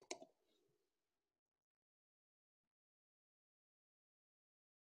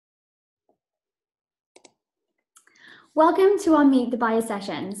Welcome to our Meet the Buyer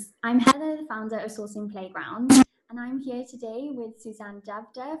sessions. I'm Heather, the founder of Sourcing Playground, and I'm here today with Suzanne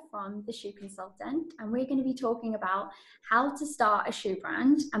Javda from The Shoe Consultant, and we're going to be talking about how to start a shoe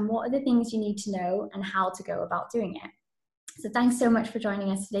brand and what are the things you need to know and how to go about doing it. So thanks so much for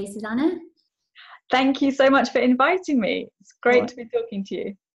joining us today, Susanna. Thank you so much for inviting me. It's great to be talking to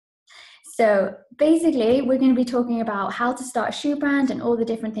you. So basically, we're going to be talking about how to start a shoe brand and all the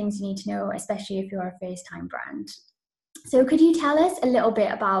different things you need to know, especially if you're a first-time brand. So could you tell us a little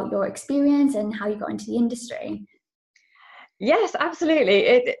bit about your experience and how you got into the industry? Yes,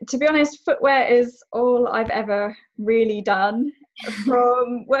 absolutely. To be honest, footwear is all I've ever really done.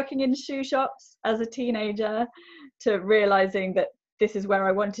 From working in shoe shops as a teenager to realizing that this is where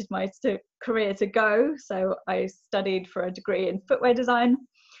I wanted my career to go. So I studied for a degree in footwear design.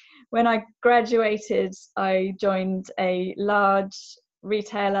 When I graduated, I joined a large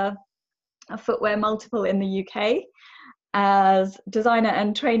retailer, a footwear multiple in the UK, as designer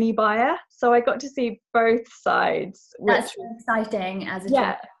and trainee buyer. So I got to see both sides. That's exciting as a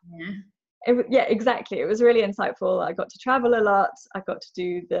trainer. Yeah, exactly. It was really insightful. I got to travel a lot. I got to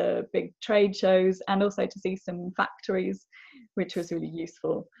do the big trade shows and also to see some factories, which was really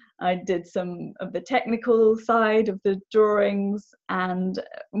useful. I did some of the technical side of the drawings and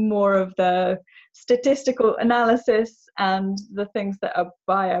more of the statistical analysis and the things that a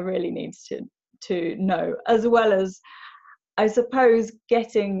buyer really needs to know, as well as, I suppose,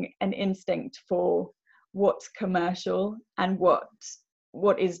 getting an instinct for what's commercial and what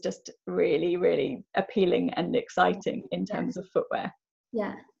is just really, really appealing and exciting in terms of footwear.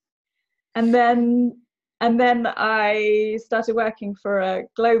 Yeah. And then I started working for a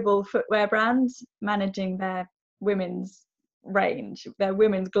global footwear brand, managing their women's range, their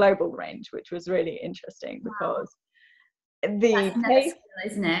women's global range, which was really interesting because the taste,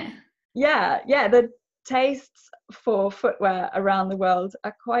 isn't it? Yeah, the tastes for footwear around the world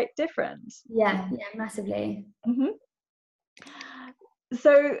are quite different. Yeah, massively. Mm-hmm.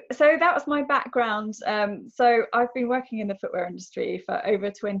 So that was my background. So I've been working in the footwear industry for over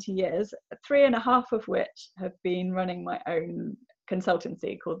 20 years, 3.5 of which have been running my own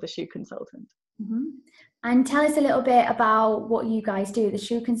consultancy called The Shoe Consultant. Mm-hmm. And tell us a little bit about what you guys do, The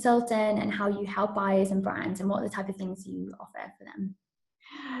Shoe Consultant, and how you help buyers and brands and what the type of things you offer for them.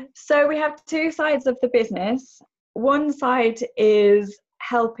 So we have two sides of the business. One side is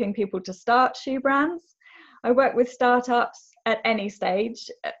helping people to start shoe brands. I work with startups at any stage.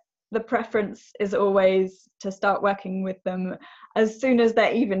 The preference is always to start working with them as soon as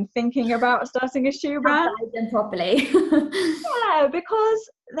they're even thinking about starting a shoe brand. Guide them properly. Yeah, because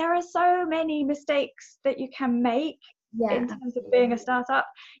there are so many mistakes that you can make in terms of being a startup.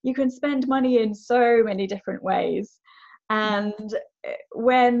 You can spend money in so many different ways. And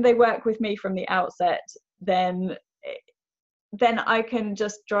when they work with me from the outset, then I can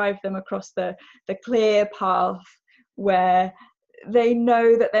just drive them across the clear path where they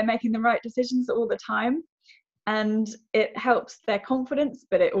know that they're making the right decisions all the time, and it helps their confidence,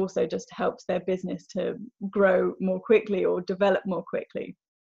 but it also just helps their business to grow more quickly or develop more quickly.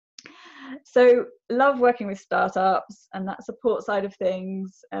 So love working with startups, and that support side of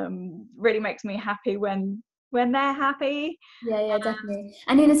things really makes me happy when they're happy. Yeah, definitely.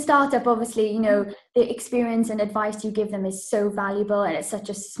 And in a startup, obviously, the experience and advice you give them is so valuable, and it's such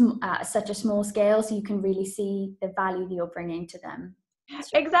a small scale, so you can really see the value that you're bringing to them.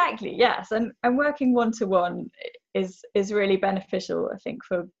 Exactly, yes. And working one-to-one is really beneficial, I think,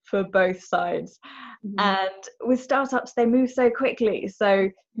 for both sides. Mm-hmm. And with startups, they move so quickly, so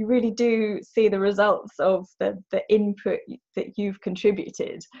you really do see the results of the input that you've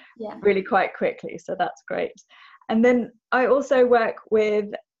contributed really quite quickly, so that's great. And then I also work with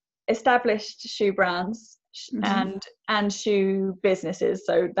established shoe brands and shoe businesses,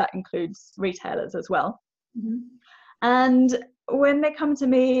 so that includes retailers as well. Mm-hmm. And when they come to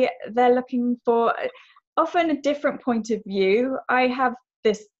me, they're looking for often a different point of view. I have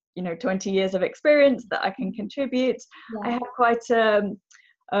this 20 years of experience that I can contribute. I have quite a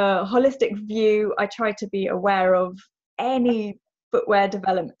holistic view. I try to be aware of any footwear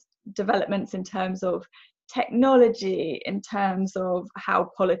developments in terms of technology, in terms of how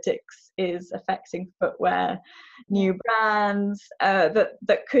politics is affecting footwear, new brands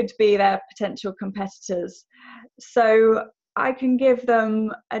that could be their potential competitors. So I can give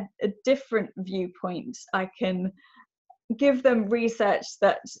them a different viewpoint. I can give them research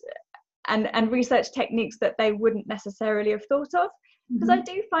and research techniques that they wouldn't necessarily have thought of. Because I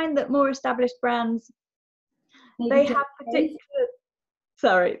do find that more established brands, they have particular...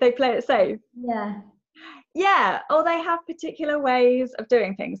 Sorry, they play it safe. Yeah. Yeah, or they have particular ways of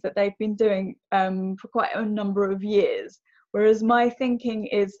doing things that they've been doing for quite a number of years. Whereas my thinking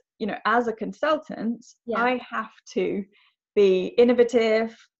is, as a consultant, Yeah. I have to be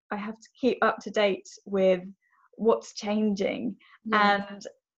innovative. I have to keep up to date with what's changing. Yeah. And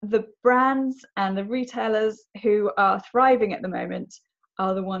the brands and the retailers who are thriving at the moment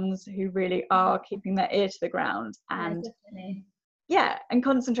are the ones who really are keeping their ear to the ground and definitely. and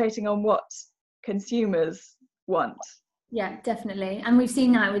concentrating on what consumers want. Yeah, definitely. And we've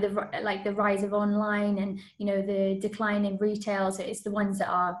seen that with the rise of online and the decline in retail. So it's the ones that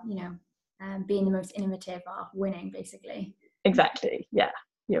are being the most innovative are winning, basically. Exactly. Yeah,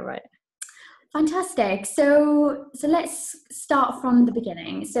 you're right. Fantastic. So let's start from the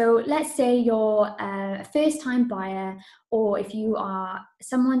beginning. So let's say you're a first-time buyer, or if you are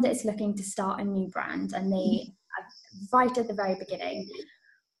someone that is looking to start a new brand and they are right at the very beginning.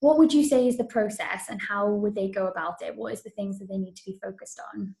 What would you say is the process, and how would they go about it? What is the things that they need to be focused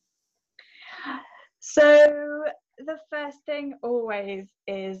on? So the first thing always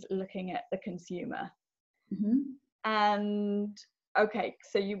is looking at the consumer. Mm-hmm. And okay,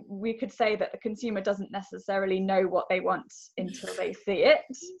 so we could say that the consumer doesn't necessarily know what they want until they see it.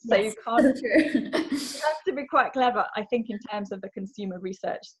 So yes, you can't. So true. You have to be quite clever, I think, in terms of the consumer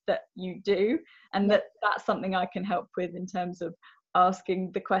research that you do, and that's something I can help with in terms of asking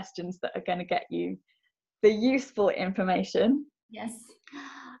the questions that are going to get you the useful information. Yes.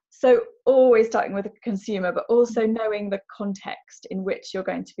 So always starting with the consumer, but also knowing the context in which you're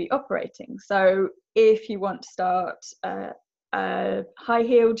going to be operating. So if you want to start a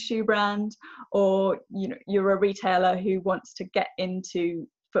high-heeled shoe brand, or you're a retailer who wants to get into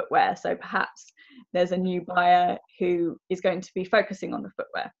footwear, so perhaps there's a new buyer who is going to be focusing on the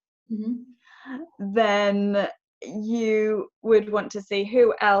footwear, then you would want to see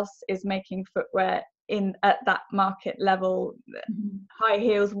who else is making footwear at that market level. High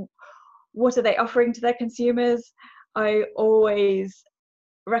heels, what are they offering to their consumers? I always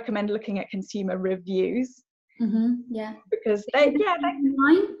recommend looking at consumer reviews. Yeah, because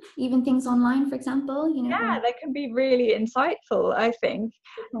even things online, for example, they can be really insightful, I think.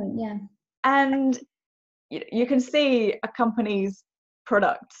 Yeah. And you can see a company's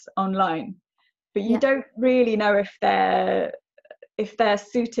products online, but you don't really know if they're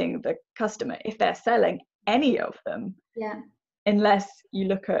suiting the customer, if they're selling any of them, unless you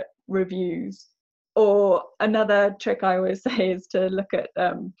look at reviews. Or another trick I always say is to look at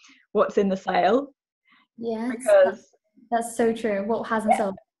what's in the sale. Yes, because that's so true. What hasn't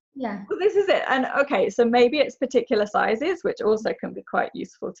sold? Yeah. Well, this is it. And okay, so maybe it's particular sizes, which also can be quite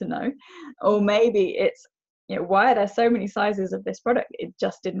useful to know. Or maybe it's, why are there so many sizes of this product? It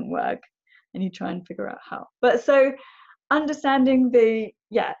just didn't work. And you try and figure out how. But so understanding the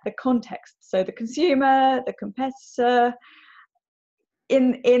context. So the consumer, the competitor,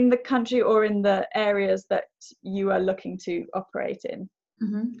 in the country or in the areas that you are looking to operate in.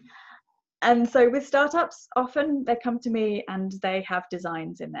 And so with startups, often they come to me and they have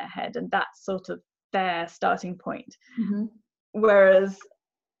designs in their head, and that's sort of their starting point. Whereas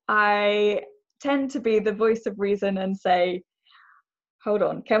I tend to be the voice of reason and say, hold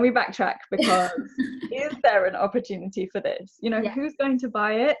on, can we backtrack? Because is there an opportunity for this? Who's going to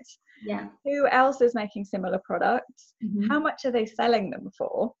buy it? Yeah. Who else is making similar products? How much are they selling them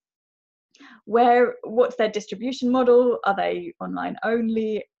for? What's their distribution model? Are they online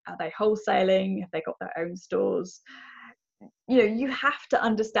only? Are they wholesaling? Have they got their own stores? You have to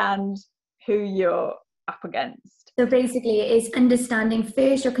understand who you're up against. So basically it is understanding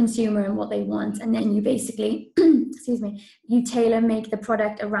first your consumer and what they want, and then you basically you tailor make the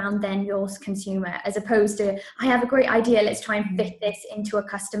product around then your consumer, as opposed to, I have a great idea, let's try and fit this into a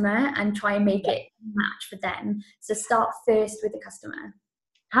customer and try and make it match for them. So start first with the customer.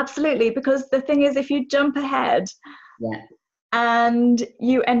 Absolutely, because the thing is, if you jump ahead and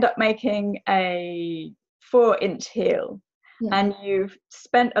you end up making a 4-inch heel, and you've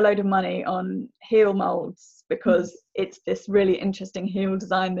spent a load of money on heel molds because it's this really interesting heel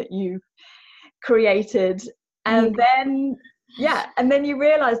design that you've created, and then you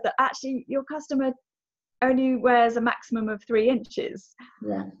realize that actually your customer only wears a maximum of 3 inches,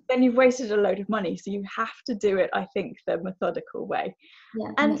 then you've wasted a load of money. So you have to do it, I think, the methodical way.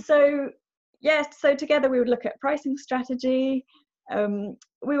 And so together we would look at pricing strategy.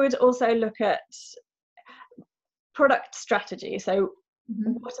 We would also look at product strategy. So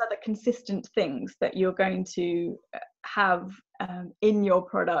what are the consistent things that you're going to have in your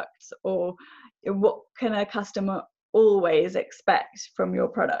products, or what can a customer always expect from your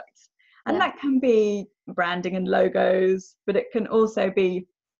products? And that can be branding and logos, but it can also be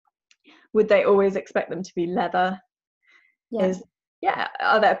would they always expect them to be leather?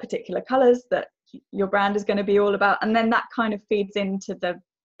 Are there particular colors that your brand is going to be all about? And then that kind of feeds into the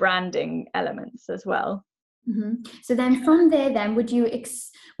branding elements as well. So then from there, then would you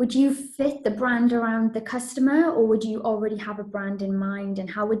fit the brand around the customer, or would you already have a brand in mind? And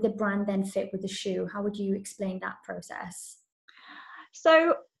how would the brand then fit with the shoe? How would you explain that process?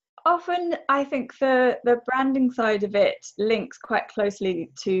 So often I think the branding side of it links quite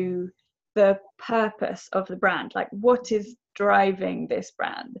closely to the purpose of the brand. Like, what is driving this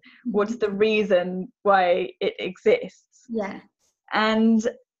brand? What's the reason why it exists? And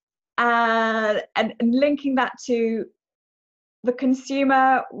linking that to the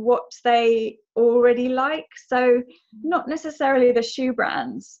consumer, what they already like. So not necessarily the shoe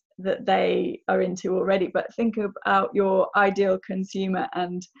brands that they are into already, but think about your ideal consumer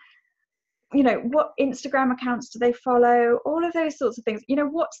and, you know, what Instagram accounts do they follow, all of those sorts of things. You know,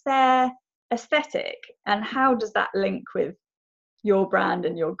 what's their aesthetic, and how does that link with your brand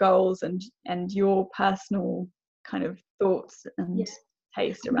and your goals and your personal kind of thoughts and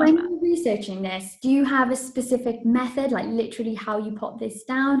taste around when that. you're researching this, do you have a specific method, like literally how you pop this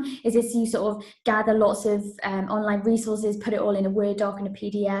down? Is this you sort of gather lots of online resources, put it all in a Word doc and a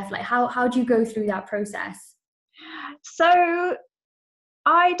PDF? Like how do you go through that process? So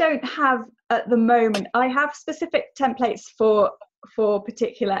I don't have at the moment, I have specific templates for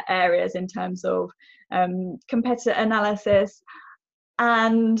particular areas in terms of competitor analysis,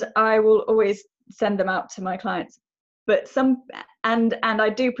 and I will always send them out to my clients. But and I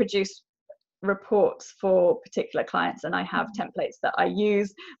do produce reports for particular clients, and I have templates that I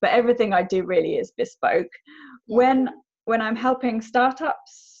use, but everything I do really is bespoke. When I'm helping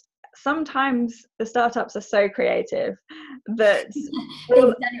startups, sometimes the startups are so creative that they've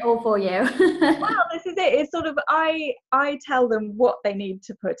done it all for you. Well, this is it. It's sort of I tell them what they need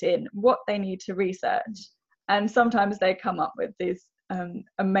to put in, what they need to research, and sometimes they come up with these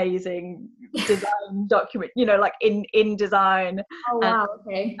amazing design document, you know, like in InDesign. Oh wow,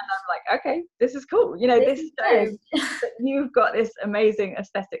 okay. And I'm like, okay, this is cool. You know, this shows that you've got this amazing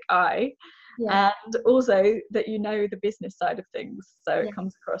aesthetic eye, and also that you know the business side of things. So it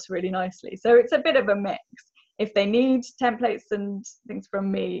comes across really nicely. So it's a bit of a mix. If they need templates and things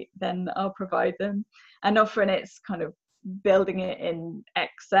from me, then I'll provide them. And often it's kind of building it in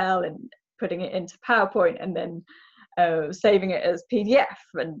Excel and putting it into PowerPoint, and then saving it as PDF,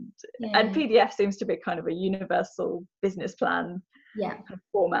 and PDF seems to be kind of a universal business plan kind of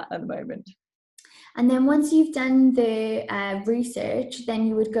format at the moment. And then once you've done the research, then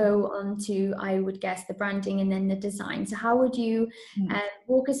you would go on to, I would guess, the branding and then the design. So how would you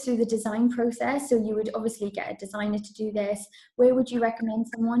walk us through the design process? So you would obviously get a designer to do this. Where would you recommend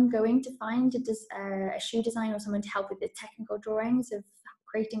someone going to find a shoe designer, or someone to help with the technical drawings of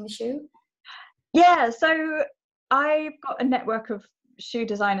creating the shoe? Yeah, so I've got a network of shoe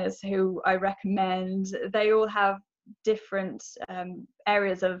designers who I recommend. They all have different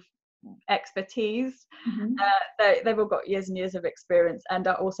areas of expertise. They've all got years and years of experience, and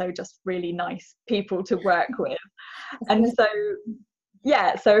are also just really nice people to work with. And so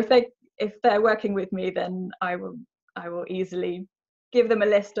if they're working with me, then I will easily give them a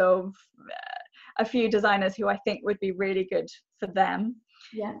list of a few designers who I think would be really good for them.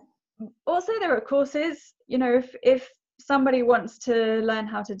 Also, there are courses, you know, if somebody wants to learn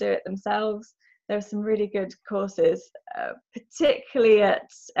how to do it themselves, there are some really good courses, particularly at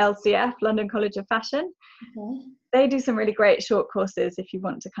LCF, London College of Fashion. They do some really great short courses if you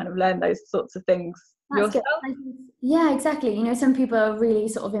want to kind of learn those sorts of things yourself. Yeah, exactly. You know, some people are really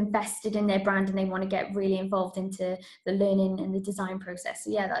sort of invested in their brand and they want to get really involved into the learning and the design process.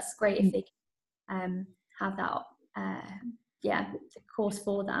 So yeah, that's great if they have that course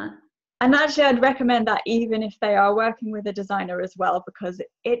for that. And actually, I'd recommend that even if they are working with a designer as well, because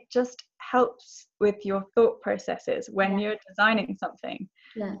it just helps with your thought processes when you're designing something.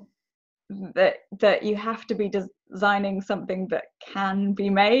 That you have to be designing something that can be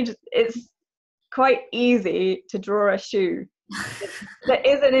made. It's quite easy to draw a shoe. There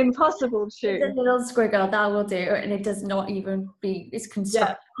is an impossible shoe. It's a little squiggle, that will do, and it does not even it's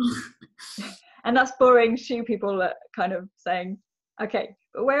constructed. And us boring shoe people are kind of saying, okay,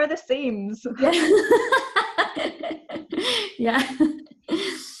 but where are the seams? So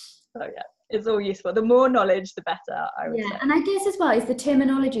it's all useful. The more knowledge, the better, I would say. And I guess as well is the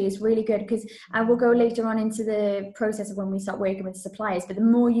terminology is really good, because we'll go later on into the process of when we start working with suppliers, but the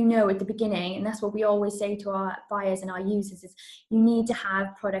more you know at the beginning, and that's what we always say to our buyers and our users, is you need to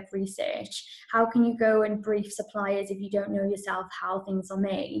have product research. How can you go and brief suppliers if you don't know yourself how things are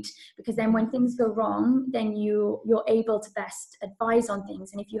made? Because then when things go wrong, then you're able to best advise on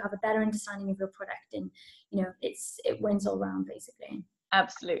things, and if you have a better understanding of your product, and it wins all round basically.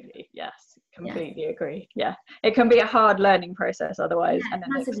 Absolutely, yes, completely agree. Yeah, it can be a hard learning process otherwise. Yeah,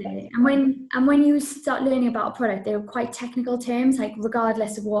 massively. And when you start learning about a product, they're quite technical terms, like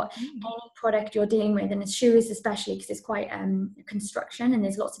regardless of what any product you're dealing with, and shoes especially, because it's quite construction and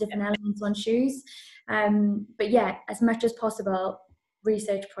there's lots of different elements on shoes. But yeah, as much as possible,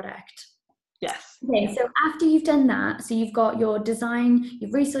 research product. Yes. Okay, so after you've done that, so you've got your design,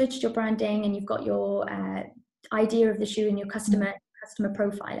 you've researched your branding, and you've got your idea of the shoe and your customer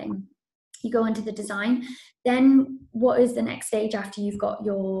profiling. You go into the design. Then what is the next stage after you've got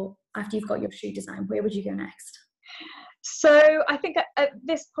your shoe design? Where would you go next? So I think at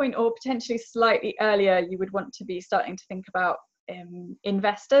this point, or potentially slightly earlier, you would want to be starting to think about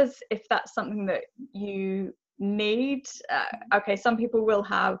investors, if that's something that you need. Okay, some people will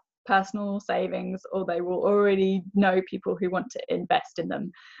have personal savings, or they will already know people who want to invest in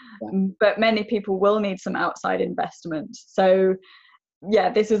them, but many people will need some outside investment. So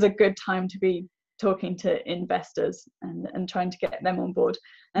yeah, this is a good time to be talking to investors and trying to get them on board.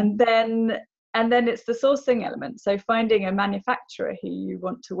 And then it's the sourcing element. So finding a manufacturer who you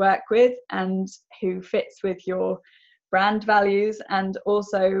want to work with and who fits with your brand values, and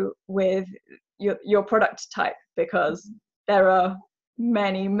also with your product type, because there are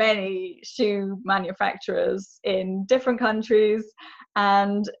many shoe manufacturers in different countries,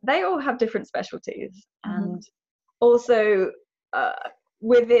 and they all have different specialties. And also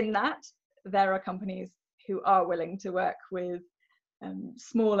within that, there are companies who are willing to work with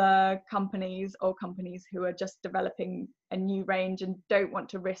smaller companies, or companies who are just developing a new range and don't want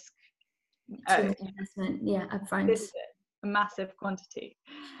to risk investment upfront, a massive quantity.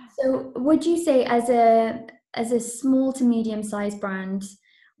 So would you say, as a small to medium sized brand,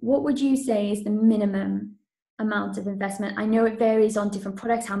 what would you say is the minimum amount of investment? I know it varies on different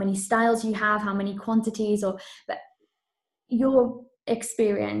products, how many styles you have, how many quantities, but you're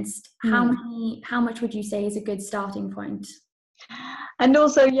experienced, how much would you say is a good starting point? And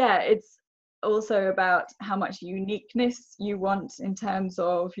also, it's also about how much uniqueness you want in terms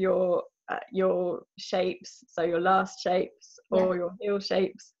of your shapes, so your last shapes or your heel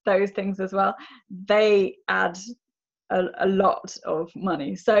shapes, those things as well, they add a lot of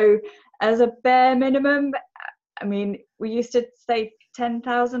money. So as a bare minimum, I mean, we used to say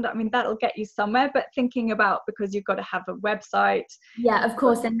 10,000. I mean, that'll get you somewhere, but thinking about, because you've got to have a website. Yeah, of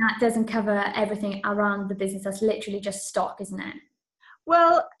course, and that doesn't cover everything around the business. That's literally just stock, isn't it?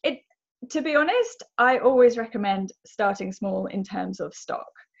 Well, to be honest, I always recommend starting small in terms of stock.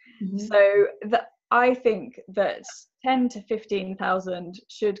 So I think that 10 to 15,000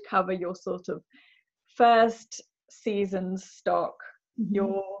 should cover your sort of first season's stock,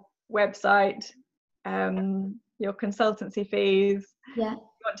 your website, your consultancy fees. You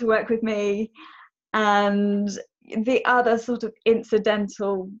want to work with me, and the other sort of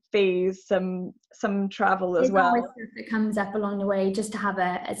incidental fees, some travel as well. There's always stuff that comes up along the way, just to have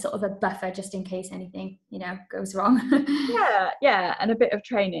a sort of a buffer, just in case anything goes wrong. And a bit of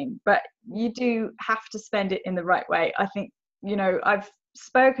training, but you do have to spend it in the right way. I think I've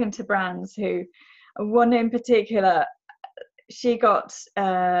spoken to brands who, one in particular, she got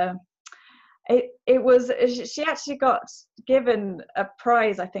she actually got given a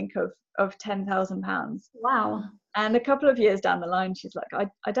prize, I think, of £10,000. Wow. And a couple of years down the line, she's like,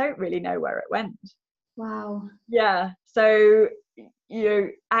 I don't really know where it went. Wow. Yeah. So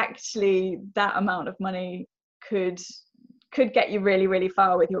actually that amount of money could get you really, really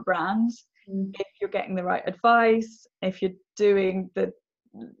far with your brand, if you're getting the right advice, if you're doing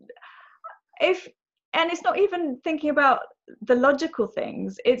and it's not even thinking about the logical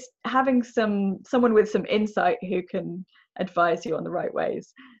things, it's having someone with some insight who can advise you on the right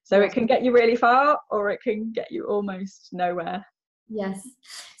ways. So it can get you really far, or it can get you almost nowhere. Yes.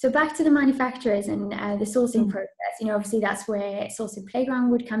 So back to the manufacturers and the sourcing process. Obviously that's where Sourcing Playground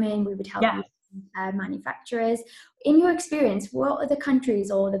would come in. We would help manufacturers. In your experience, what are the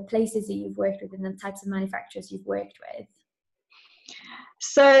countries or the places that you've worked with, and the types of manufacturers you've worked with?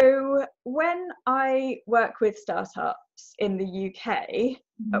 So when I work with startups in the UK,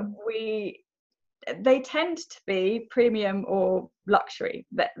 they tend to be premium or luxury.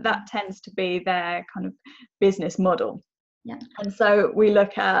 That tends to be their kind of business model. Yeah. And so we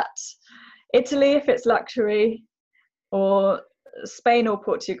look at, Italy if it's luxury, or Spain or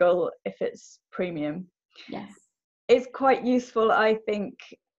Portugal if it's premium. Yes. It's quite useful, I think,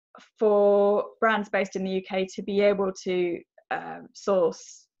 for brands based in the UK to be able to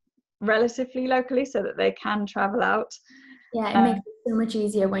source relatively locally so that they can travel out. Yeah, it makes it so much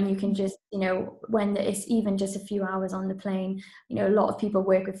easier when you can just, when it's even just a few hours on the plane. A lot of people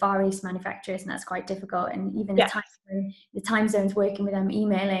work with Far East manufacturers, and that's quite difficult. And even the time zones, working with them,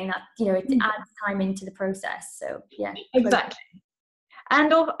 emailing, that, it adds time into the process. So yeah. Exactly.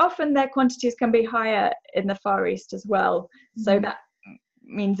 And often their quantities can be higher in the Far East as well. So that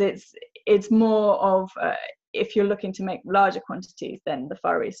means it's more of if you're looking to make larger quantities, then the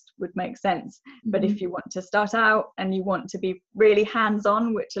Far East would make sense. But if you want to start out and you want to be really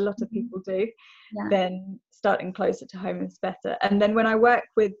hands-on, which a lot of people do, then starting closer to home is better. And then when I work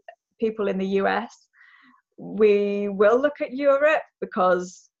with people in the US, we will look at Europe,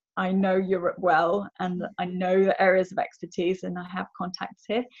 because I know Europe well and I know the areas of expertise and I have contacts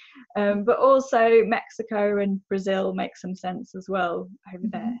here. But also Mexico and Brazil make some sense as well over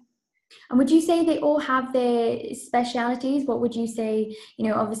there. And would you say they all have their specialities? What would you say?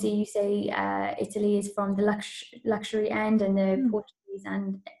 Obviously you say Italy is from the luxury end, and the Portuguese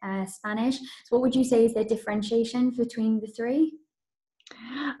and Spanish. So what would you say is their differentiation between the three?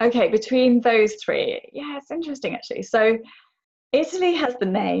 Okay, between those three, yeah, it's interesting actually. So Italy has the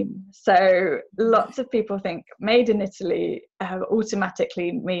name, so lots of people think made in Italy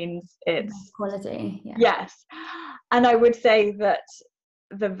automatically means it's quality. Yes, and I would say that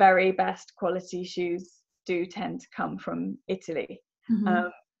the very best quality shoes do tend to come from Italy,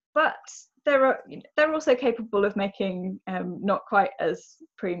 but they're also capable of making not quite as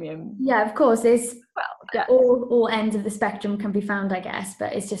premium. Yeah, of course. There's all ends of the spectrum can be found, I guess,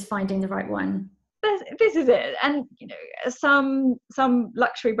 but it's just finding the right one. This is it. And some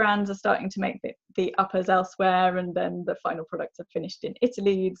luxury brands are starting to make the uppers elsewhere, and then the final products are finished in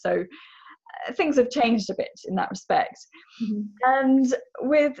Italy. So things have changed a bit in that respect. And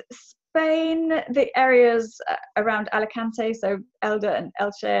with Spain, the areas around Alicante, so Elda and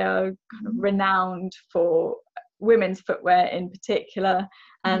Elche, are kind of renowned for women's footwear in particular.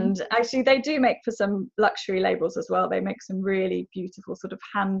 And actually they do make for some luxury labels as well. They make some really beautiful sort of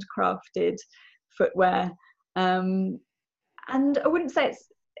handcrafted footwear, and I wouldn't say it's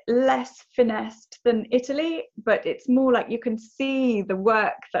less finessed than Italy, but it's more like you can see the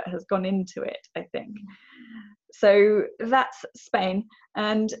work that has gone into it, I think. So that's Spain.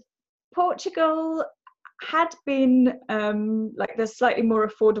 And Portugal had been like the slightly more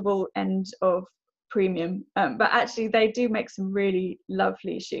affordable end of premium, but actually they do make some really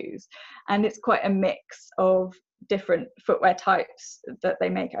lovely shoes, and it's quite a mix of different footwear types that they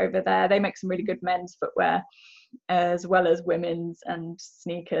make over there. They make some really good men's footwear as well as women's and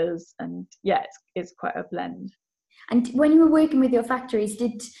sneakers, and yeah, it's quite a blend. And when you were working with your factories,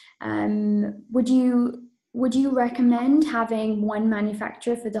 would you recommend having one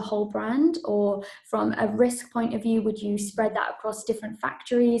manufacturer for the whole brand, or from a risk point of view, would you spread that across different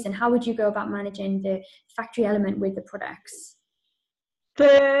factories, and how would you go about managing the factory element with the products?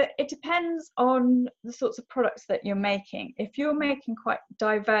 It depends on the sorts of products that you're making. If you're making quite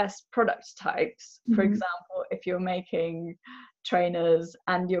diverse product types, for example, if you're making trainers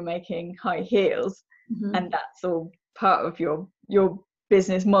and you're making high heels, and that's all part of your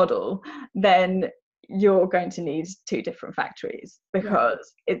business model, then you're going to need two different factories,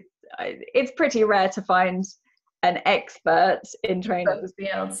 because it's pretty rare to find an expert in trainers,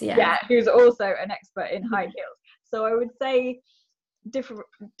 who's also an expert in high heels. So I would say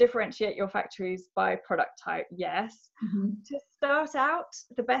differentiate your factories by product type. Yes. To start out,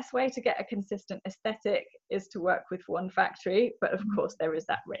 the best way to get a consistent aesthetic is to work with one factory, but of course there is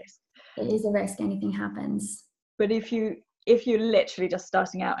that risk. It is a risk, anything happens. But if you're literally just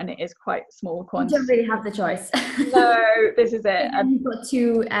starting out and it is quite small quantity, you don't really have the choice. No, this is it. And you've got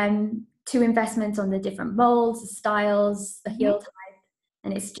two investments on the different molds, the styles, the heel type,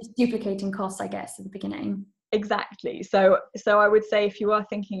 and it's just duplicating costs, I guess, at the beginning. Exactly. So I would say if you are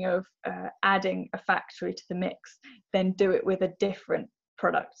thinking of adding a factory to the mix, then do it with a different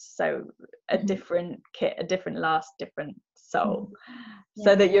product, so a different kit, a different last, different sole,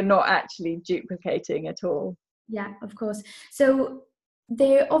 so that you're not actually duplicating at all. Yeah, of course. So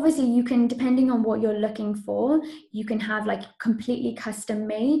there, obviously you can, depending on what you're looking for, you can have like completely custom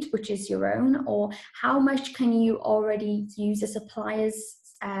made, which is your own, or how much can you already use a supplier's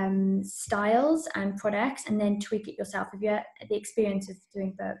styles and products and then tweak it yourself? Have you had the experience of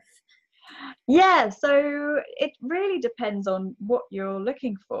doing both? Yeah, so it really depends on what you're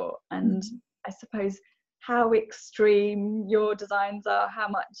looking for, and I suppose how extreme your designs are, how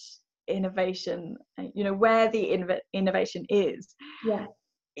much innovation, where the innovation is, Yeah.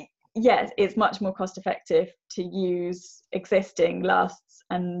 yes, it's much more cost effective to use existing lasts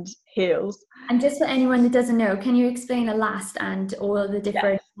and heels. And just for anyone that doesn't know, can you explain a last and all the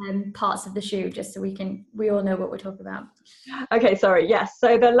different parts of the shoe, just so we all know what we're talking about? Okay, sorry. Yes.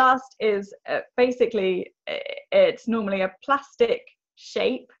 So the last is basically, it's normally a plastic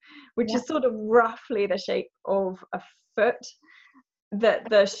shape, which is sort of roughly the shape of a foot that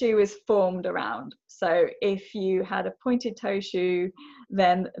the shoe is formed around. So if you had a pointed toe shoe,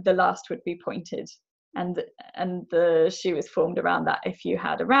 then the last would be pointed, and the shoe is formed around that. If you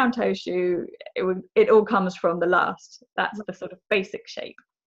had a round toe shoe, it all comes from the last. That's the sort of basic shape.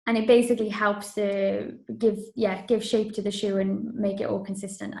 And it basically helps to give shape to the shoe and make it all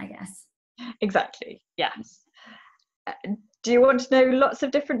consistent, I guess. Exactly. Yes. Do you want to know lots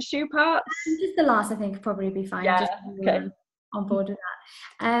of different shoe parts? Just the last, I think, would probably be fine. Yeah. Just Okay. On board with that.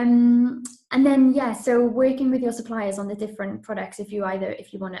 And then so working with your suppliers on the different products, if you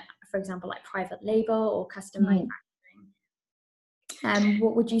want to, for example, like private label or custom manufacturing,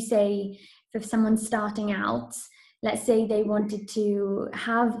 what would you say if someone's starting out? Let's say they wanted to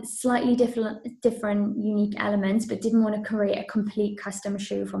have slightly different unique elements, but didn't want to create a complete custom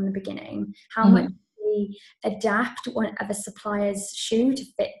shoe from the beginning. How much do they adapt one of a supplier's shoe to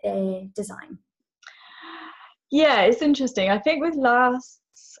fit their design? Yeah, it's interesting. I think with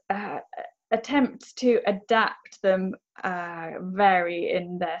lasts, attempts to adapt them vary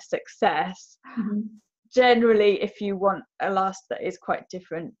in their success. Generally, if you want a last that is quite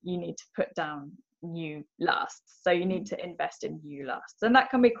different, you need to put down new lasts. So you need to invest in new lasts, and that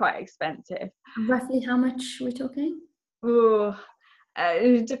can be quite expensive. Roughly how much we're talking?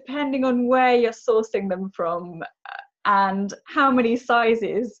 Depending on where you're sourcing them from and how many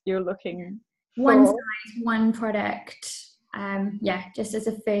sizes you're looking for. One size, one product, just as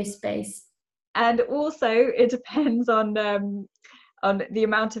a first base. And also it depends on the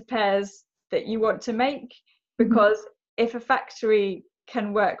amount of pairs that you want to make, because if a factory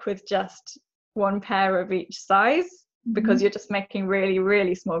can work with just one pair of each size, because you're just making really,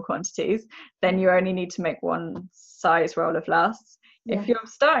 really small quantities, then you only need to make one size roll of lasts. If you're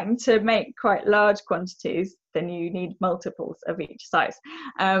starting to make quite large quantities, then you need multiples of each size.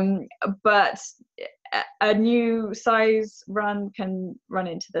 But a new size run can run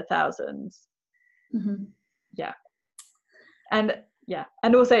into the thousands. And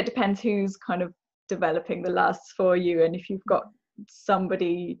also it depends who's kind of developing the lasts for you, and if you've got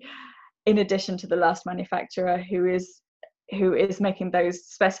somebody in addition to the last manufacturer who is making those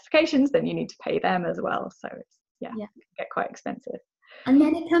specifications, then you need to pay them as well. So it's it can get quite expensive. And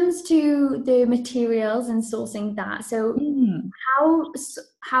then it comes to the materials and sourcing that. So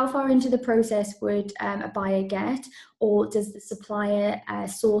how far into the process would a buyer get, or does the supplier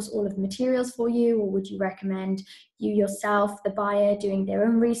source all of the materials for you, or would you recommend you yourself, the buyer, doing their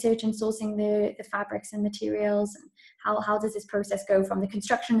own research and sourcing the fabrics and materials? And how does this process go from the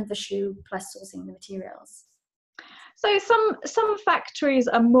construction of the shoe plus sourcing the materials? So some factories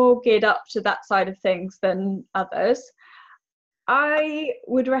are more geared up to that side of things than others. I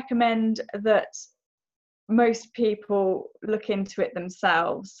would recommend that most people look into it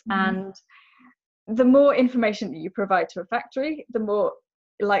themselves, and the more information that you provide to a factory, the more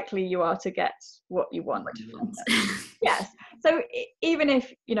likely you are to get what you want. Yes. So even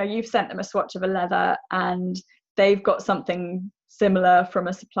if you've sent them a swatch of a leather and they've got something similar from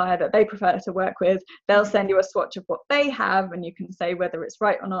a supplier that they prefer to work with, they'll send you a swatch of what they have, and you can say whether it's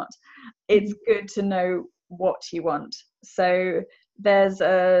right or not. It's good to know what you want. So there's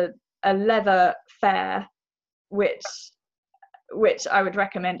a leather fair which I would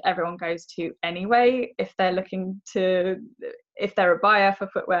recommend everyone goes to anyway if they're a buyer for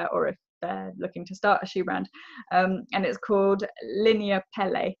footwear, or if they're looking to start a shoe brand, and it's called Linea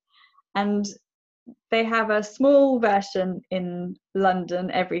Pelle, and they have a small version in London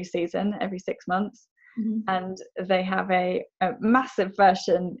every season, every 6 months, and they have a massive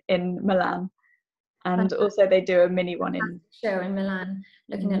version in Milan. And also they do a mini one in show in Milan,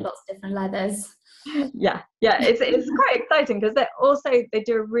 looking at lots of different leathers. It's quite exciting, because they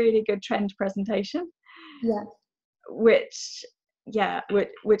do a really good trend presentation, which I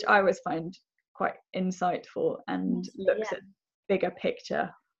always find quite insightful and looks at bigger picture.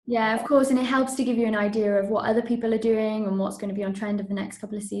 Yeah, of course, and it helps to give you an idea of what other people are doing and what's going to be on trend over the next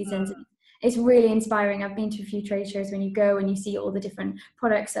couple of seasons. It's really inspiring. I've been to a few trade shows when you go and you see all the different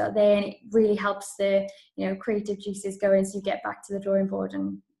products out there, and it really helps the creative juices going, so you get back to the drawing board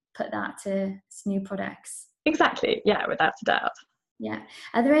and put that to new products. Exactly, yeah, without a doubt. Yeah.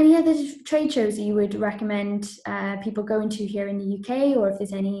 Are there any other trade shows that you would recommend people going to here in the UK, or if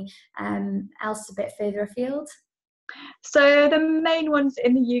there's any else a bit further afield? So the main ones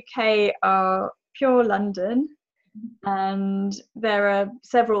in the UK are Pure London, and there are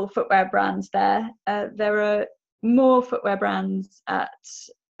several footwear brands there. There are more footwear brands at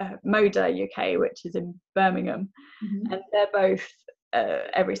Moda UK, which is in Birmingham, and they're both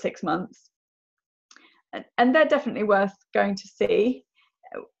every 6 months. And they're definitely worth going to see.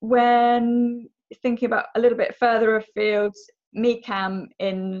 When thinking about a little bit further afield, MICAM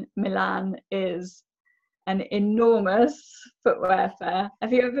in Milan is an enormous footwear fair.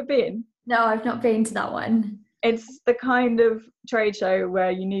 Have you ever been? No, I've not been to that one. It's the kind of trade show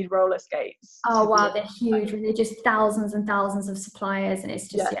where you need roller skates. Oh wow, they're huge. They're just thousands and thousands of suppliers, and it's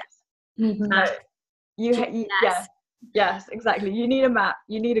just you need maps. Yes, exactly. You need a map.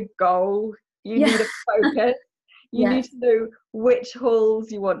 You need a goal. You need a focus. You need to know which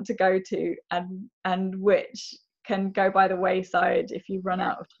halls you want to go to, and which can go by the wayside if you run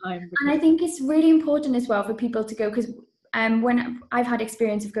out of time. And I think it's really important as well for people to go, because when I've had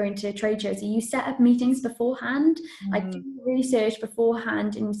experience of going to trade shows, you set up meetings beforehand, like do research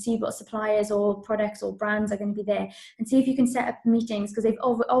beforehand and see what suppliers or products or brands are going to be there, and see if you can set up meetings, because they've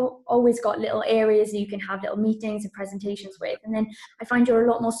always got little areas that you can have little meetings and presentations with. And then I find you're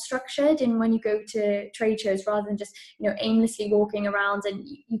a lot more structured in when you go to trade shows, rather than just aimlessly walking around, and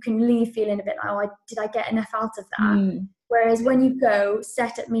you can leave feeling a bit like, oh, did I get enough out of that? Whereas when you go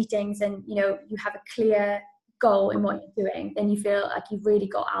set up meetings and you have a clear goal in what you're doing, then you feel like you've really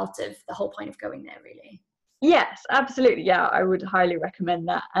got out of the whole point of going there, really. Yes, absolutely. Yeah, I would highly recommend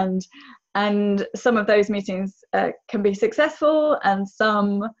that. And some of those meetings can be successful, and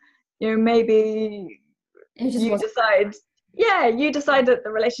some, maybe you decide that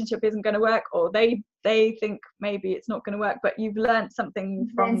the relationship isn't going to work, or they think maybe it's not going to work, but you've learned something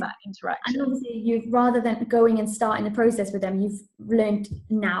from that interaction. And obviously, you've, rather than going and starting the process with them, you've learned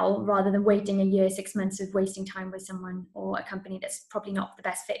now, rather than waiting a year, 6 months of wasting time with someone or a company that's probably not the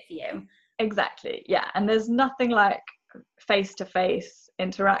best fit for you. Exactly. Yeah. And there's nothing like face-to-face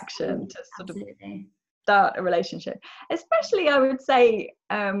interaction to sort of start a relationship, especially, I would say,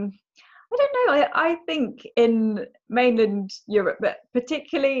 I don't know, I think in mainland Europe, but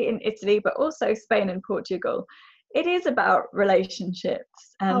particularly in Italy, but also Spain and Portugal, it is about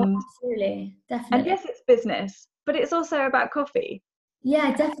relationships. And, absolutely, definitely. And yes, it's business, but it's also about coffee.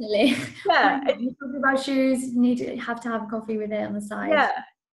 Yeah, definitely. Yeah. You talk about shoes, you have to have coffee with it on the side. Yeah,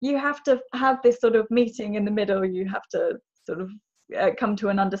 you have to have this sort of meeting in the middle. You have to sort of come to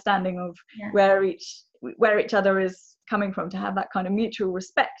an understanding of where each other is coming from, to have that kind of mutual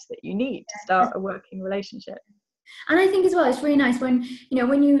respect that you need to start a working relationship. And I think as well, it's really nice when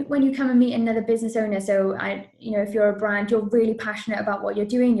when you come and meet another business owner. So if you're a brand, you're really passionate about what you're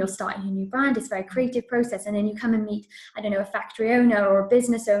doing, you're starting a new brand, it's a very creative process, and then you come and meet, I don't know, a factory owner or a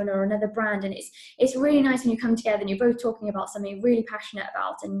business owner or another brand, and it's really nice when you come together and you're both talking about something you're really passionate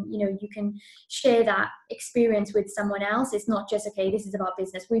about, and you can share that experience with someone else. It's not just, okay, this is about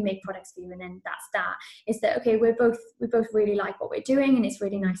business, we make products for you, and then that's that. It's that, okay, we both really like what we're doing, and it's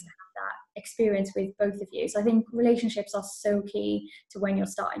really nice to have that experience with both of you. So I think relationships are so key to when you're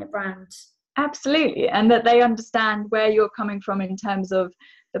starting a brand. Absolutely. And that they understand where you're coming from in terms of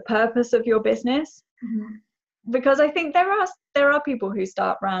the purpose of your business. Because I think there are people who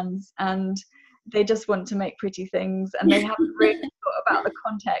start brands and they just want to make pretty things, and they haven't really thought about the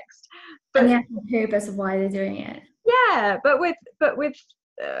context, but and the purpose of why they're doing it. Yeah, but with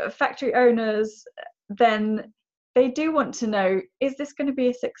factory owners, then they do want to know, is this going to be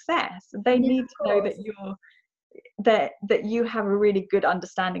a success? They need to know that you have a really good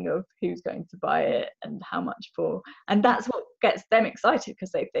understanding of who's going to buy it and how much for. And that's what gets them excited,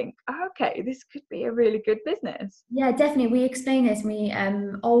 because they think, oh, okay, this could be a really good business. Yeah, definitely. We explain this. We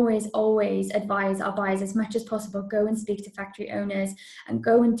always advise our buyers as much as possible, go and speak to factory owners and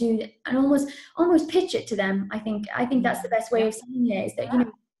go and do and almost pitch it to them. I think that's the best way of saying it, is that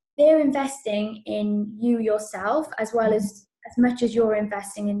they're investing in you yourself as well as much as you're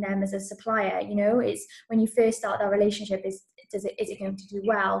investing in them as a supplier. It's when you first start that relationship, is it going to do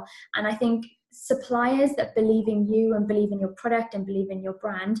well? And I think suppliers that believe in you and believe in your product and believe in your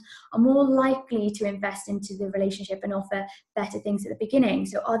brand are more likely to invest into the relationship and offer better things at the beginning.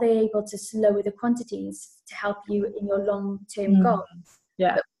 So are they able to lower the quantities to help you in your long-term goals?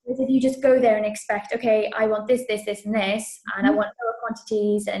 Yeah. But if you just go there and expect, okay, I want this, and this, and I want lower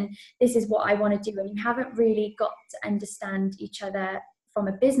quantities, and this is what I want to do, and you haven't really got to understand each other from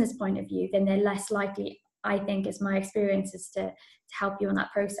a business point of view, then they're less likely, I think, is my experience, is to help you in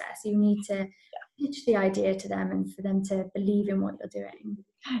that process. You need to pitch the idea to them and for them to believe in what you're doing.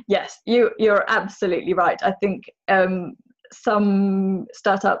 Yes, you're absolutely right. I think some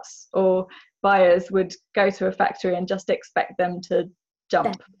startups or buyers would go to a factory and just expect them to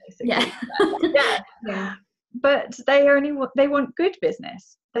jump, basically. Yeah. But they want good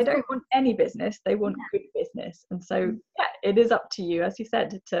business. They don't want any business. They want good business. And so it is up to you, as you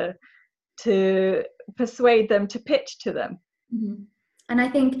said, to persuade them, to pitch to them. Mm-hmm. And I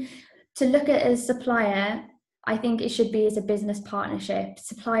think to look at as supplier, I think it should be as a business partnership.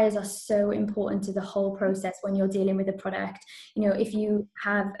 Suppliers are so important to the whole process when you're dealing with a product. You know, if you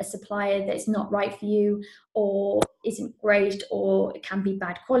have a supplier that's not right for you, or isn't great, or it can be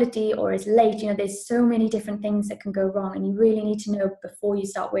bad quality, or is late, you know, there's so many different things that can go wrong, and you really need to know before you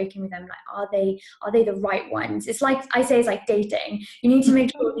start working with them, like, are they the right ones? It's like, I say, it's like dating. You need to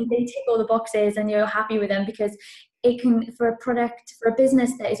make sure that they tick all the boxes and you're happy with them, because it can, for a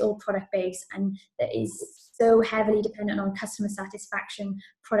business that is all product based and that is so heavily dependent on customer satisfaction,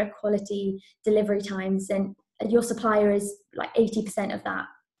 product quality, delivery times, and your supplier is like 80% of that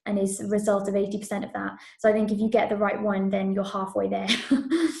and is a result of 80% of that. So I think if you get the right one, then you're halfway there.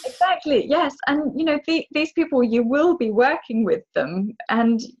 Exactly, yes. And you know, these people, you will be working with them,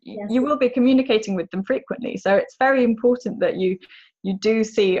 and you will be communicating with them frequently. So it's very important that you do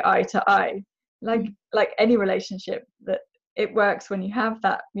see eye to eye, like any relationship, that it works when you have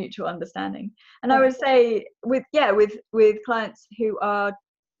that mutual understanding. And I would say with clients who are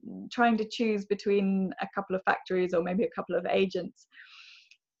trying to choose between a couple of factories or maybe a couple of agents,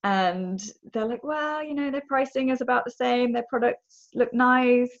 and they're like, well, you know, their pricing is about the same, their products look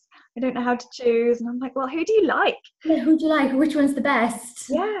nice, I don't know how to choose. And I'm like, well, who do you like? Yeah, who do you like? Which one's the best?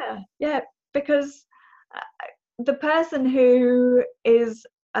 Yeah, because the person who is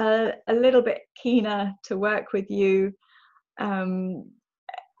a little bit keener to work with you,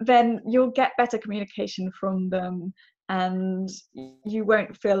 then you'll get better communication from them, and you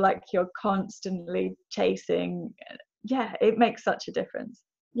won't feel like you're constantly chasing. It makes such a difference.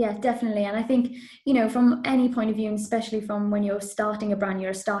 Yeah, definitely. And I think, you know, from any point of view, and especially from when you're starting a brand,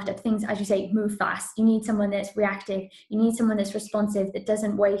 you're a startup, things, as you say, move fast. You need someone that's reactive. You need someone that's responsive, that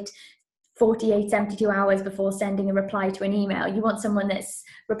doesn't wait 48, 72 hours before sending a reply to an email. You want someone that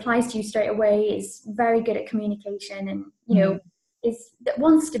replies to you straight away, is very good at communication, and, you know, that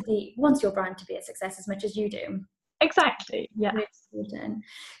wants your brand to be a success as much as you do. Exactly. Yeah.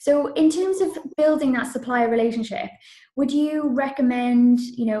 So in terms of building that supplier relationship, would you recommend,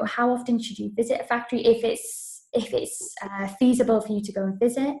 you know, how often should you visit a factory if it's feasible for you to go and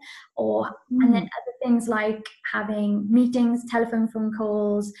visit, and then other things like having meetings, telephone phone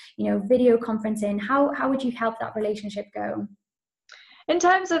calls, you know, video conferencing, how would you help that relationship go? In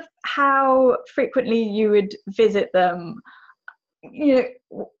terms of how frequently you would visit them, you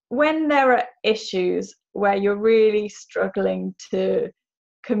know, when there are issues where you're really struggling to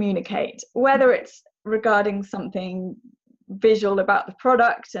communicate, whether it's regarding something visual about the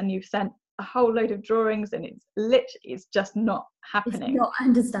product and you've sent a whole load of drawings and it's just not happening, it's not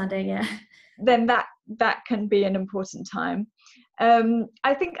understanding, then that can be an important time.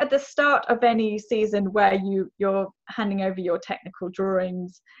 I think at the start of any season where you're handing over your technical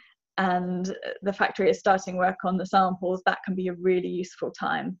drawings and the factory is starting work on the samples, that can be a really useful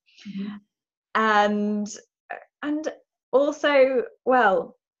time. And also,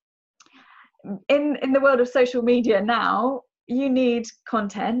 well, in the world of social media now, you need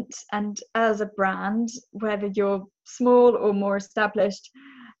content, and as a brand, whether you're small or more established,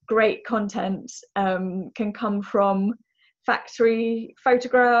 great content can come from factory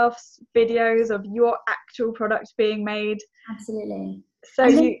photographs, videos of your actual product being made. Absolutely. So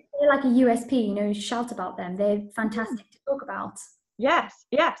they're like a USP, you know, shout about them. They're fantastic to talk about. Yes,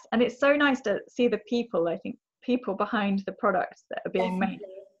 and it's so nice to see the people, I think, people behind the products that are being made.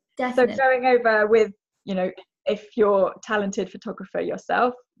 Definitely. So going over with, you know, if you're a talented photographer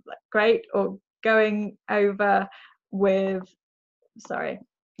yourself, like, great, or going over with, sorry,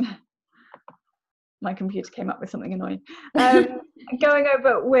 my computer came up with something annoying. Going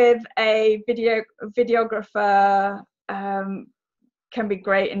over with a videographer can be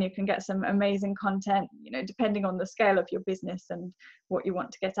great, and you can get some amazing content, you know, depending on the scale of your business and what you want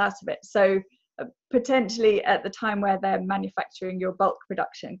to get out of it. So potentially at the time where they're manufacturing your bulk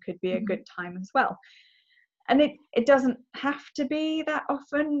production could be a good time as well. And it doesn't have to be that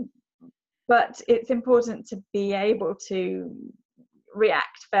often, but it's important to be able to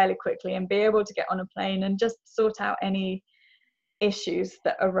react fairly quickly and be able to get on a plane and just sort out any issues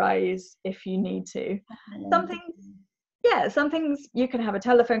that arise if you need to. Some things you can have a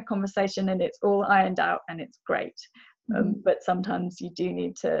telephone conversation and it's all ironed out and it's great. but sometimes you do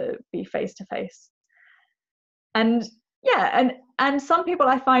need to be face to face. And yeah, and some people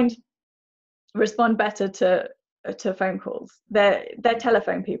I find respond better to phone calls. They're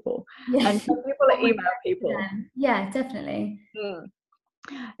telephone people, and some people are email people. Yeah, definitely.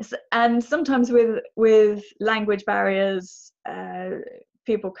 And sometimes with language barriers,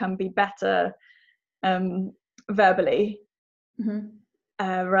 people can be better verbally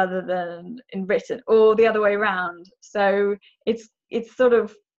rather than in written, or the other way around. So it's sort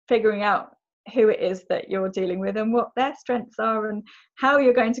of figuring out who it is that you're dealing with and what their strengths are and how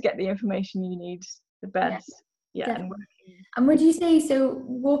you're going to get the information you need the best. And would you say, so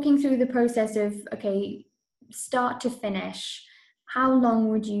walking through the process of, okay, start to finish, how long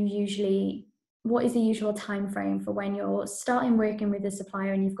would you usually, what is the usual time frame for when you're starting working with the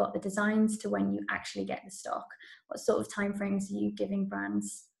supplier and you've got the designs to when you actually get the stock? What sort of time frames are you giving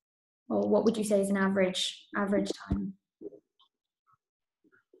brands, or what would you say is an average time?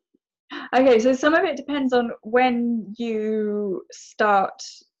 Okay, so some of it depends on when you start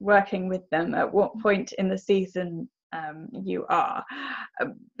working with them, at what point in the season you are.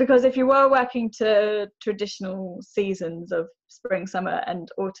 Because if you are working to traditional seasons of spring, summer and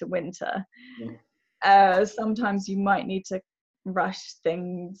autumn, winter, sometimes you might need to rush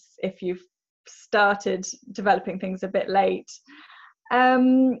things if you've started developing things a bit late. I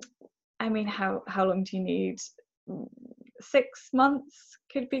mean, how long do you need? 6 months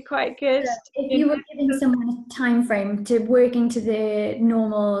could be quite good. If you were giving someone a time frame to work into the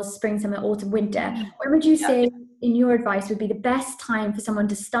normal spring, summer, autumn, winter, when would you say, in your advice, would be the best time for someone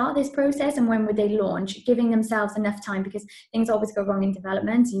to start this process, and when would they launch, giving themselves enough time, because things always go wrong in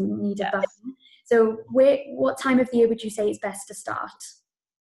development, you need a buffer. So what time of the year would you say is best to start?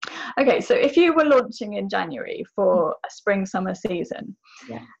 Okay, so if you were launching in January for a spring, summer season,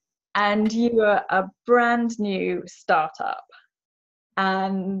 and you are a brand new startup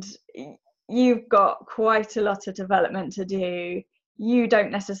and you've got quite a lot of development to do, you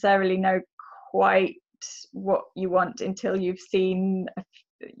don't necessarily know quite what you want until you've seen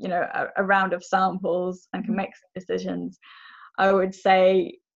a round of samples and can make some decisions. I would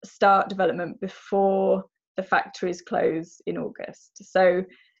say start development before the factories close in August. So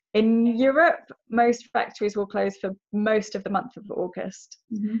in Europe, most factories will close for most of the month of August.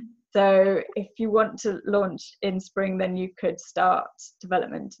 So if you want to launch in spring, then you could start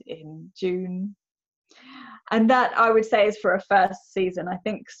development in June. And that, I would say, is for a first season. I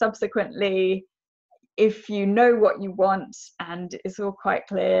think subsequently, if you know what you want and it's all quite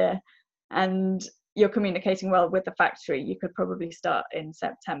clear and you're communicating well with the factory, you could probably start in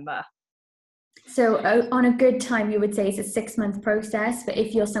September. So on a good time, you would say it's a 6-month process, but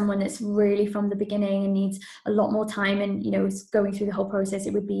if you're someone that's really from the beginning and needs a lot more time and, is going through the whole process,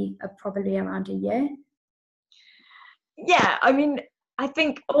 it would be probably around a year. Yeah, I mean, I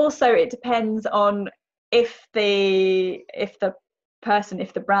think also it depends on if the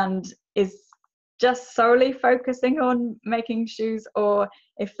brand is just solely focusing on making shoes, or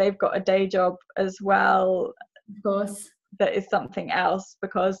if they've got a day job as well. Of course. That is something else,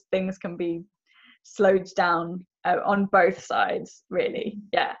 because things can be slowed down on both sides, really.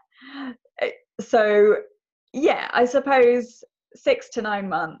 So I suppose 6 to 9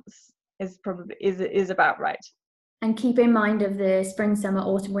 months is probably is about right. And keep in mind of the spring, summer,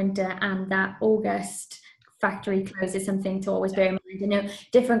 autumn, winter, and that August factory close is something to always bear in mind.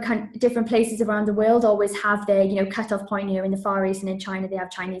 Different places around the world always have their cut-off point. In the Far East and in China, they have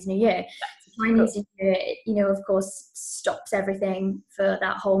Chinese New Year. So Chinese New Year, of course, stops everything for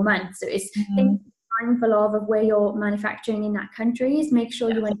that whole month. So it's things to be mindful of where you're manufacturing in that country. Is make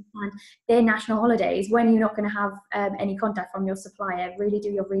sure you understand their national holidays, when you're not going to have any contact from your supplier. Really do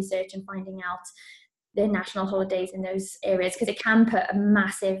your research and finding out their national holidays in those areas, because it can put a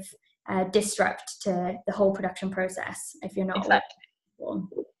massive disrupt to the whole production process if you're not.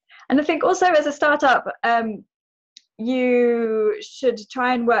 And I think also as a startup, you should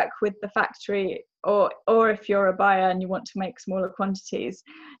try and work with the factory, or if you're a buyer and you want to make smaller quantities,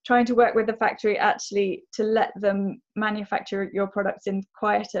 trying to work with the factory actually to let them manufacture your products in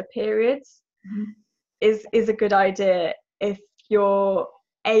quieter periods is a good idea if you're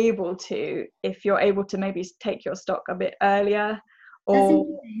able to maybe take your stock a bit earlier.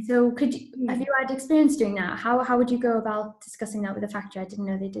 So have you had experience doing that? How would you go about discussing that with the factory? I didn't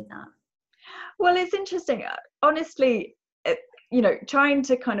know they did that. Well, it's interesting. Honestly, trying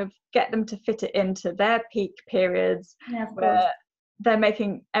to kind of get them to fit it into their peak periods where they're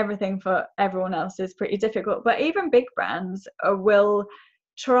making everything for everyone else is pretty difficult. But even big brands will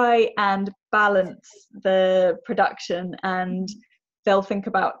try and balance the production, and they'll think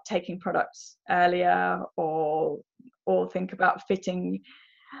about taking products earlier or or think about fitting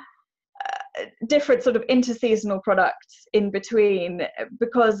different sort of interseasonal products in between,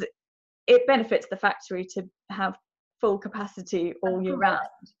 because it benefits the factory to have full capacity all year round.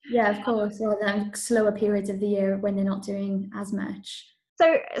 Yeah, of course. Or then slower periods of the year when they're not doing as much.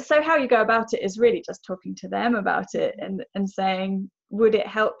 So how you go about it is really just talking to them about it and saying, would it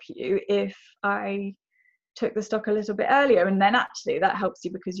help you if I took the stock a little bit earlier? And then actually that helps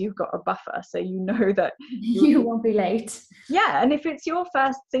you because you've got a buffer, so you know that you won't be late. Yeah, and if it's your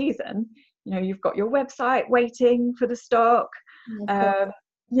first season, you know, you've got your website waiting for the stock.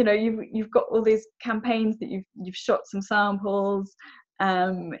 You know, you've got all these campaigns that you've shot some samples.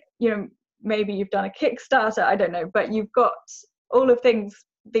 You know, maybe you've done a Kickstarter, I don't know, but you've got all of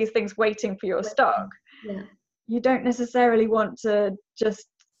these things waiting for your stock. Yeah. You don't necessarily want to just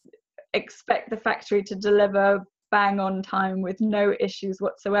expect the factory to deliver bang on time with no issues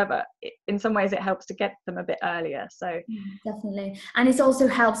whatsoever. In some ways it helps to get them a bit earlier. So definitely, and it also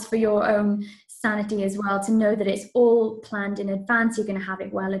helps for your own sanity as well to know that it's all planned in advance. You're going to have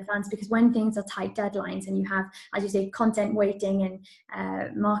it well advanced, because when things are tight deadlines and you have, as you say, content waiting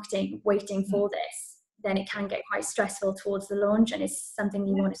and marketing waiting for this, then it can get quite stressful towards the launch, and it's something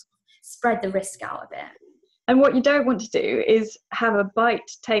you want to spread the risk out a bit. And what you don't want to do is have a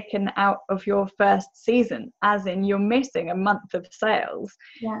bite taken out of your first season, as in you're missing a month of sales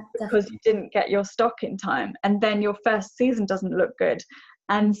because you didn't get your stock in time, and then your first season doesn't look good.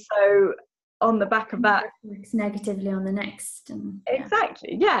 And so on the back of that, it's negatively on the next. And,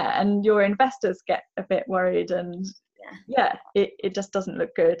 exactly, and your investors get a bit worried, and it just doesn't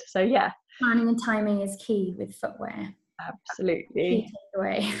look good. So planning and timing is key with footwear. Absolutely. Key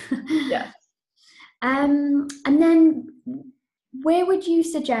takeaway. Yes. And then where would you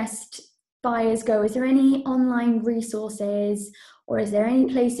suggest buyers go? Is there any online resources, or is there any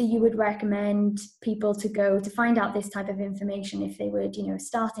place that you would recommend people to go to find out this type of information if they would, you know,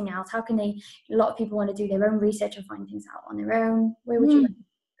 starting out? How can they, a lot of people want to do their own research and find things out on their own. Where would you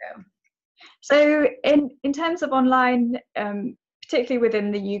go? So in terms of online, particularly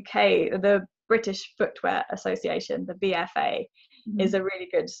within the UK, the British Footwear Association, the BFA, is a really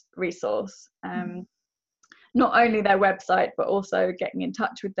good resource. Not only their website, but also getting in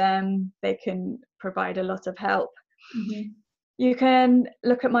touch with them. They can provide a lot of help. You can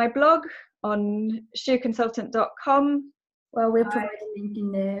look at my blog on shoeconsultant.com. Well, we'll provide a link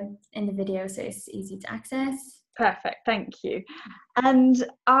in the video, so it's easy to access. Perfect, thank you. And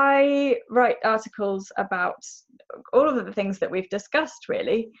I write articles about all of the things that we've discussed,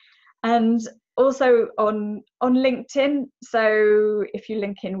 really, and also on LinkedIn. So if you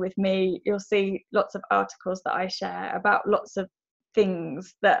link in with me, you'll see lots of articles that I share about lots of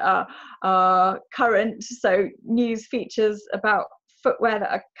things that are current, so news features about footwear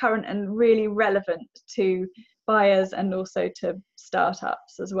that are current and really relevant to buyers and also to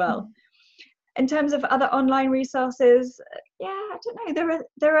startups as well. In terms of other online resources, I don't know,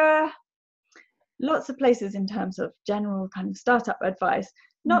 there are lots of places in terms of general kind of startup advice,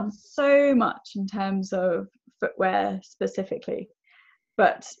 not so much in terms of footwear specifically.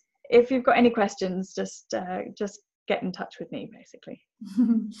 But if you've got any questions, just get in touch with me, basically.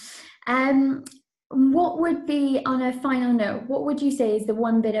 What would be, on a final note, what would you say is the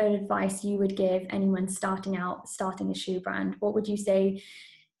one bit of advice you would give anyone starting a shoe brand? What would you say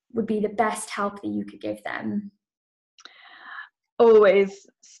would be the best help that you could give them? Always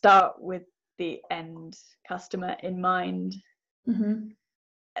start with the end customer in mind.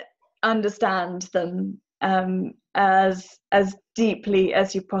 Understand them as deeply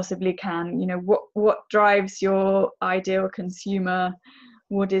as you possibly can. You know, what drives your ideal consumer,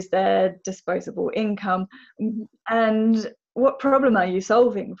 what is their disposable income, and what problem are you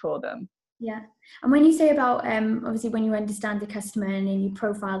solving for them? And when you say about obviously when you understand the customer and then you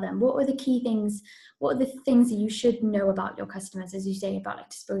profile them, what are the key things, what are the things that you should know about your customers, as you say, about like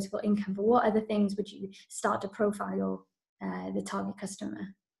disposable income? But what other things would you start to profile your the target customer?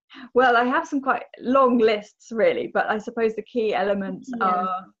 Well, I have some quite long lists, really, but I suppose the key elements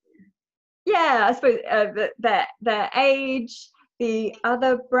are I suppose their age, the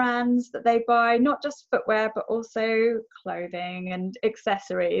other brands that they buy, not just footwear but also clothing and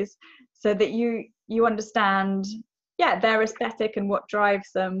accessories, so that you understand their aesthetic and what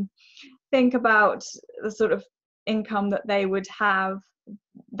drives them. Think about the sort of income that they would have.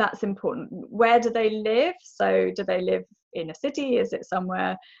 That's important. Where do they live? So do they live in a city? Is it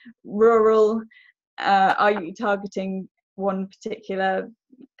somewhere rural? Are you targeting one particular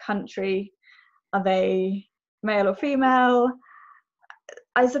country? Are they male or female?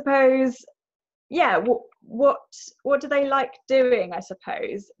 I suppose, what do they like doing, I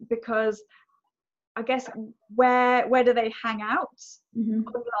suppose, because I guess where do they hang out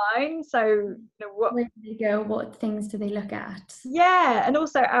online? So where do they go? What things do they look at? Yeah, and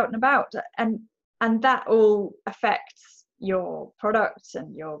also out and about, and that all affects your product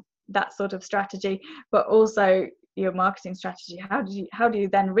and that sort of strategy, but also your marketing strategy. How do you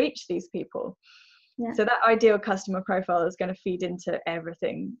then reach these people? Yeah. So that ideal customer profile is going to feed into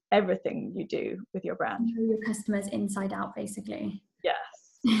everything you do with your brand. You know your customers inside out, basically. Yes.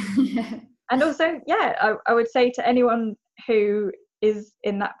 And also, yeah, I would say to anyone who is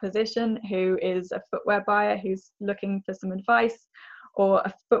in that position, who is a footwear buyer who's looking for some advice, or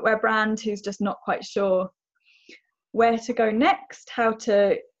a footwear brand who's just not quite sure where to go next, how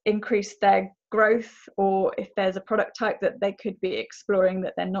to increase their growth, or if there's a product type that they could be exploring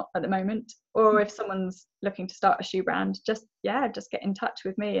that they're not at the moment, or if someone's looking to start a shoe brand, just get in touch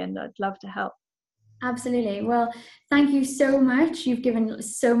with me and I'd love to help. Absolutely. Well, thank you so much. You've given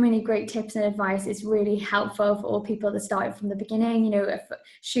so many great tips and advice. It's really helpful for all people that start from the beginning. You know,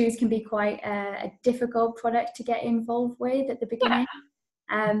 shoes can be quite a difficult product to get involved with at the beginning.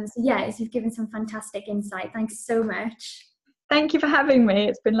 So yes, you've given some fantastic insight. Thanks so much. Thank you for having me.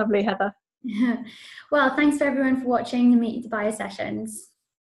 It's been lovely, Heather. Well, thanks for everyone for watching the Meet the Buyer sessions.